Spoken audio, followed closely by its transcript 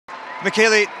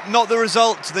Michele, not the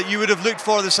result that you would have looked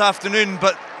for this afternoon,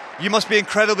 but you must be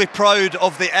incredibly proud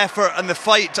of the effort and the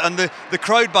fight, and the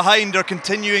crowd behind are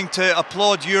continuing to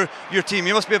applaud your team.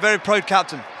 You must be a very proud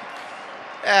captain.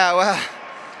 Yeah, well,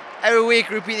 every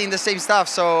week repeating the same stuff,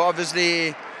 so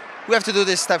obviously we have to do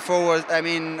this step forward. I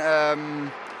mean,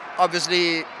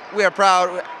 obviously we are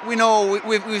proud. We know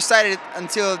we've started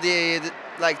until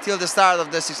till the start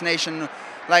of the Six Nations.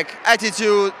 Like,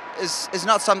 attitude is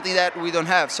not something that we don't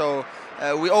have, so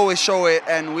we always show it,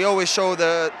 and we always show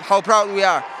how proud we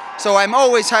are. So I'm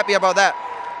always happy about that.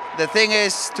 The thing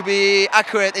is to be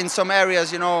accurate in some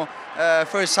areas, you know,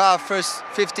 first half, first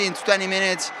 15 to 20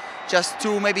 minutes, just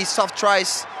two maybe soft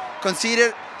tries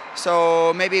conceded.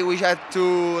 So maybe we had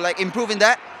to improve in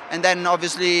that, and then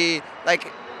obviously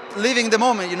living the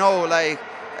moment, you know,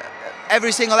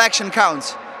 every single action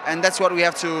counts, and that's what we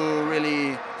have to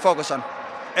really focus on.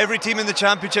 Every team in the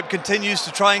championship continues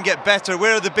to try and get better.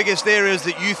 Where are the biggest areas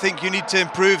that you think you need to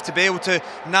improve to be able to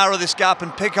narrow this gap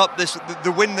and pick up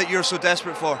the win that you're so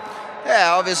desperate for?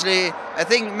 Yeah, obviously, I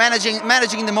think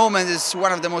managing the moment is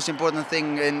one of the most important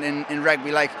things in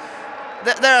rugby.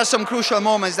 There are some crucial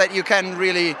moments that you can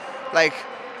really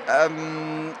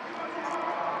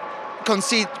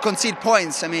concede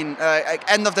points. I mean,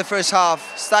 end of the first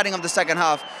half, starting of the second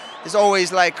half, there's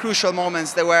always crucial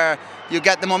moments where you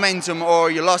get the momentum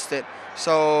or you lost it.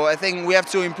 So I think we have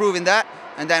to improve in that,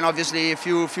 and then obviously a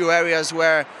few areas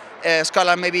where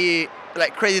Scotland, maybe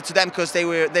credit to them because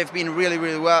they've been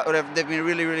really well, or they've been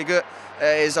really good,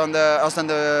 is on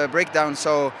the breakdown.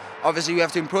 So obviously we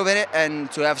have to improve in it and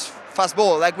to have fast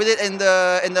ball like we did in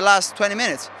the last 20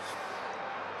 minutes.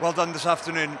 Well done this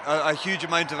afternoon. A huge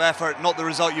amount of effort, not the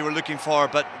result you were looking for,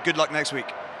 but good luck next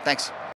week. Thanks.